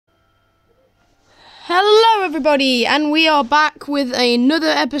Hello everybody, and we are back with another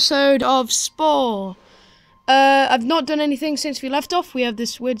episode of Spore. I've not done anything since we left off. We have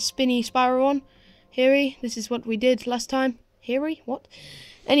this weird spinny spiral on. Here, this is what we did last time. Here, what?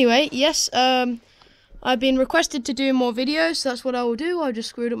 Anyway, yes, I've been requested to do more videos, so that's what I will do. I just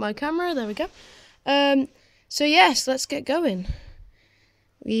screwed up my camera, there we go. So yes, let's get going.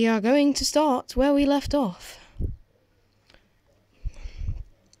 We are going to start where we left off.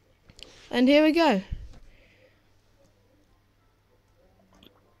 And here we go.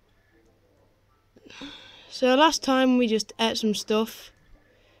 So last time we just ate some stuff.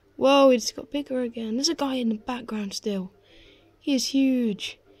 Whoa, it just got bigger again. There's a guy in the background still. He is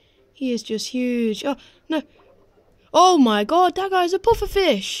huge. He is just huge. Oh, no. Oh my god, that guy's a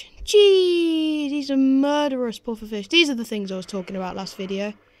pufferfish. Jeez, he's a murderous pufferfish. These are the things I was talking about last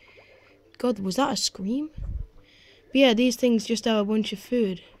video. God, was that a scream? But yeah, these things just have a bunch of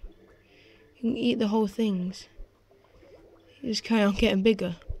food. You can eat the whole things. You just carry on getting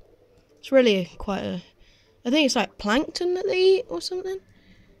bigger. It's really quite a... I think it's like plankton that they eat or something.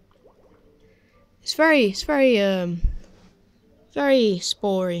 It's very sporey.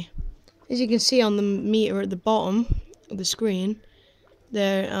 As you can see on the meter at the bottom of the screen,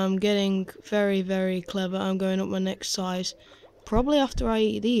 there I'm getting very clever. I'm going up my next size. Probably after I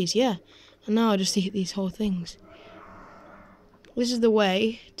eat these, yeah. And now I just eat these whole things. This is the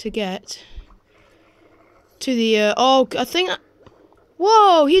way to get to the, oh, I think...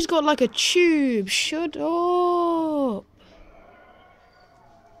 Whoa, he's got like a tube. Shut up.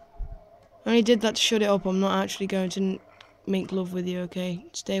 I only did that to shut it up. I'm not actually going to make love with you, okay?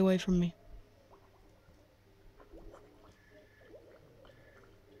 Stay away from me.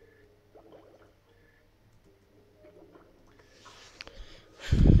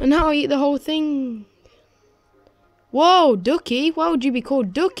 And now I eat the whole thing. Whoa, Ducky. Why would you be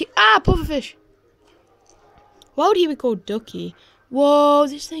called Ducky? Ah, pufferfish. Why would he be called Ducky? Whoa,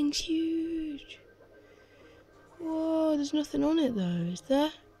 this thing's huge. Whoa, there's nothing on it though, is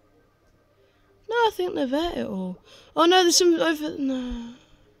there? No, I think they've ate it all. Oh no, there's some over... No.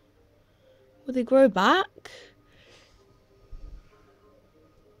 Will they grow back?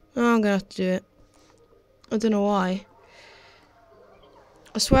 Oh, I'm gonna have to do it. I don't know why.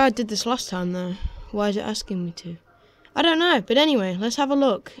 I swear I did this last time though. Why is it asking me to? I don't know, but anyway, let's have a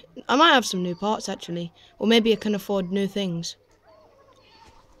look. I might have some new parts actually. Or maybe I can afford new things.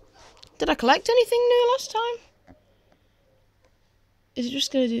 Did I collect anything new last time? Is it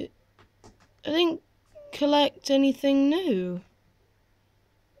just gonna do... I didn't collect anything new.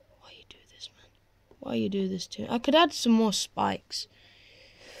 Why you do this, man? Why you do this to... I could add some more spikes.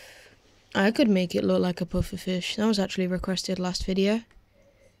 I could make it look like a pufferfish. That was actually requested last video.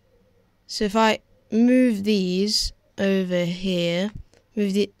 So if I move these over here,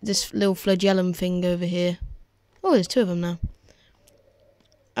 move this little flagellum thing over here. Oh, there's two of them now.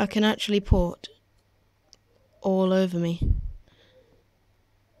 I can actually put all over me.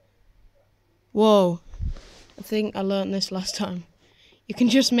 Whoa. I think I learned this last time. You can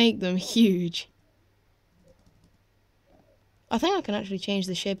just make them huge. I think I can actually change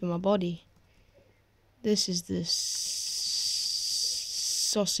the shape of my body. This is the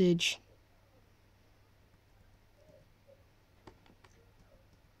sausage.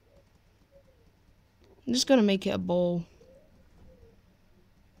 I'm just gonna make it a ball.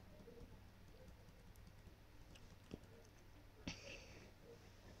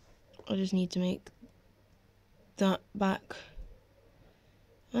 I just need to make that back.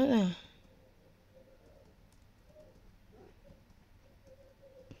 I don't know.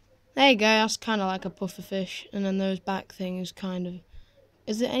 There you go, that's kind of like a pufferfish. And then those back things kind of...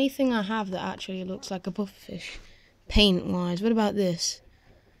 Is there anything I have that actually looks like a pufferfish? Paint-wise, what about this?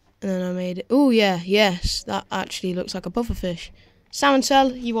 And then I made it... Oh yeah, yes, that actually looks like a pufferfish. Salmon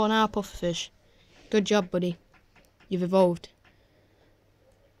Cell, you are now a pufferfish. Good job, buddy. You've evolved.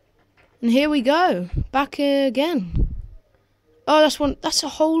 And here we go, back again. Oh, that's a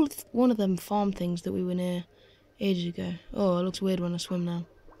whole one of them farm things that we were near ages ago. Oh, it looks weird when I swim now.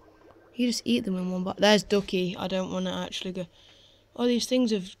 You just eat them in one bite. There's Ducky. I don't want to actually go. Oh, these things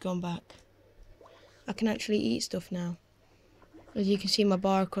have gone back. I can actually eat stuff now. As you can see, my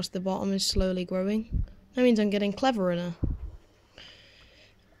bar across the bottom is slowly growing. That means I'm getting cleverer now.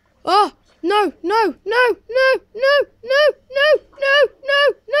 Oh! No, no, no, no, no, no, no, no, no,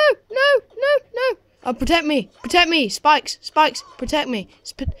 no, no, no, no. Oh, protect me, spikes, spikes, protect me.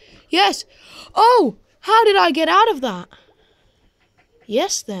 Yes. Oh, how did I get out of that?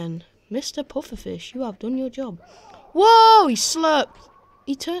 Yes then, Mr. Pufferfish, you have done your job. Whoa, he slurped.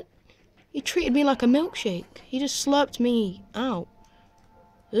 He treated me like a milkshake. He just slurped me out.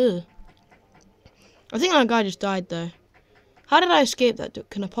 Ugh. I think that guy just died though. How did I escape that?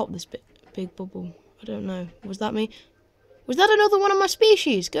 Can I pop this big bubble? I don't know. Was that me? Was that another one of my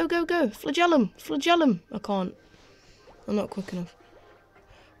species? Go, go, go. Flagellum. Flagellum. I can't. I'm not quick enough.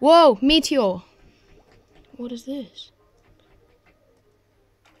 Whoa, meteor. What is this?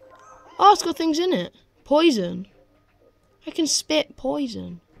 Oh, it's got things in it. Poison. I can spit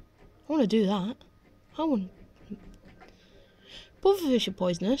poison. I want to do that. I want... Pufferfish are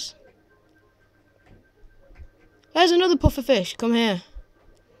poisonous. There's another pufferfish. Come here.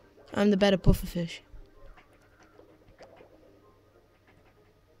 I'm the better pufferfish.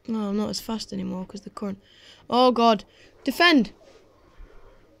 No, I'm not as fast anymore because the current... Oh, God. Defend!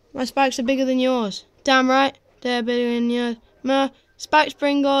 My spikes are bigger than yours. Damn right. They're bigger than yours. My spikes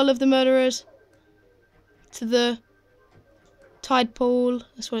bring all of the murderers to the tide pool.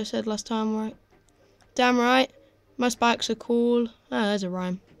 That's what I said last time, right? Damn right. My spikes are cool. Ah, there's a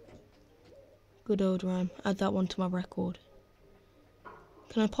rhyme. Good old rhyme. Add that one to my record.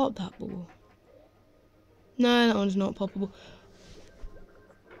 Can I pop that bubble? No, that one's not poppable.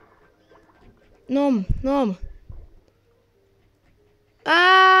 Nom, nom.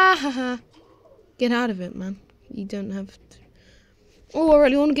 Ah, haha. Get out of it, man. You don't have to. Oh, I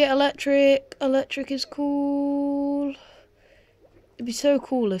really want to get electric. Electric is cool. It'd be so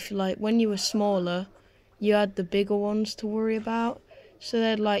cool if, like, when you were smaller, you had the bigger ones to worry about. So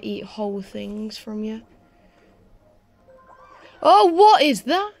they'd, like, eat whole things from you. Oh, what is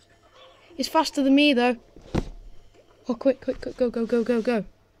that? It's faster than me, though. Oh, quick, quick, quick, go, go, go, go, go.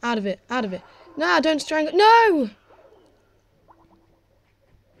 Out of it, out of it. Nah, don't strangle. No!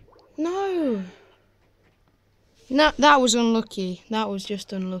 No. Nah, that was unlucky. That was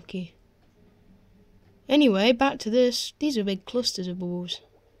just unlucky. Anyway, back to this. These are big clusters of bubbles.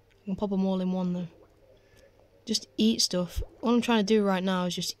 I can pop them all in one, though. Just eat stuff. All I'm trying to do right now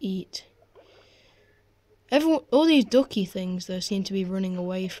is just eat. All these ducky things, though, seem to be running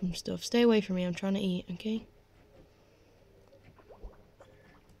away from stuff. Stay away from me. I'm trying to eat, okay?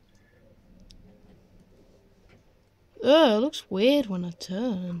 Ugh, it looks weird when I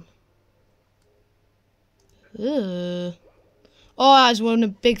turn. Ugh. Oh, that's one of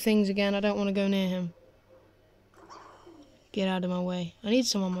the big things again. I don't want to go near him. Get out of my way. I need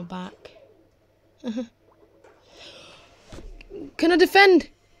some on my back. Can I defend?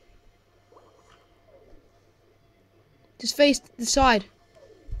 Just face the side.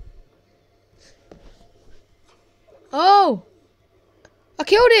 Oh! I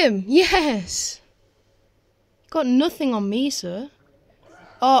killed him! Yes! Got nothing on me, sir.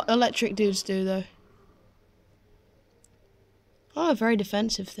 Oh, electric dudes do, though. Oh, a very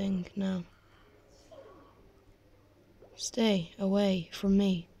defensive thing now. Stay away from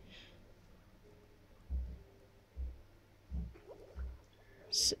me.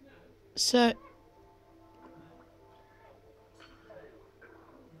 So...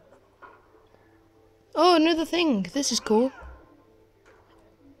 Oh, another thing. This is cool.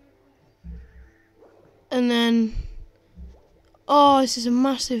 And then... Oh, this is a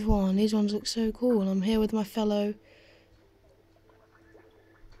massive one. These ones look so cool. I'm here with my fellow...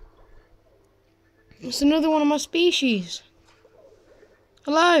 It's another one of my species.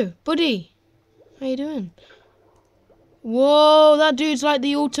 Hello, buddy. How you doing? Whoa, that dude's like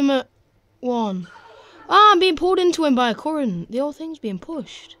the ultimate one. Ah, I'm being pulled into him by a current. The whole thing's being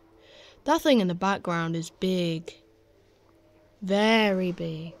pushed. That thing in the background is big. Very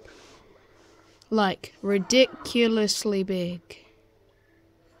big. Like, ridiculously big.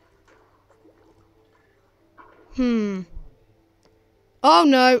 Oh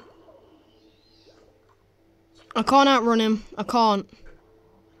no. I can't outrun him. I can't.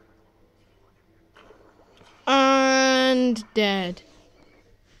 And dead.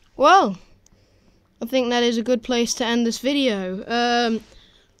 Well, I think that is a good place to end this video.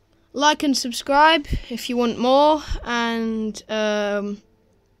 Like and subscribe if you want more, and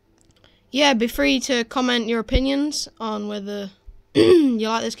yeah, be free to comment your opinions on whether you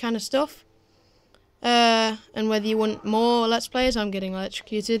like this kind of stuff, and whether you want more Let's Plays. I'm getting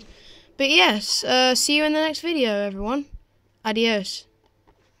electrocuted. But yes, see you in the next video, everyone. Adios.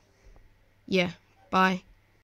 Yeah, bye.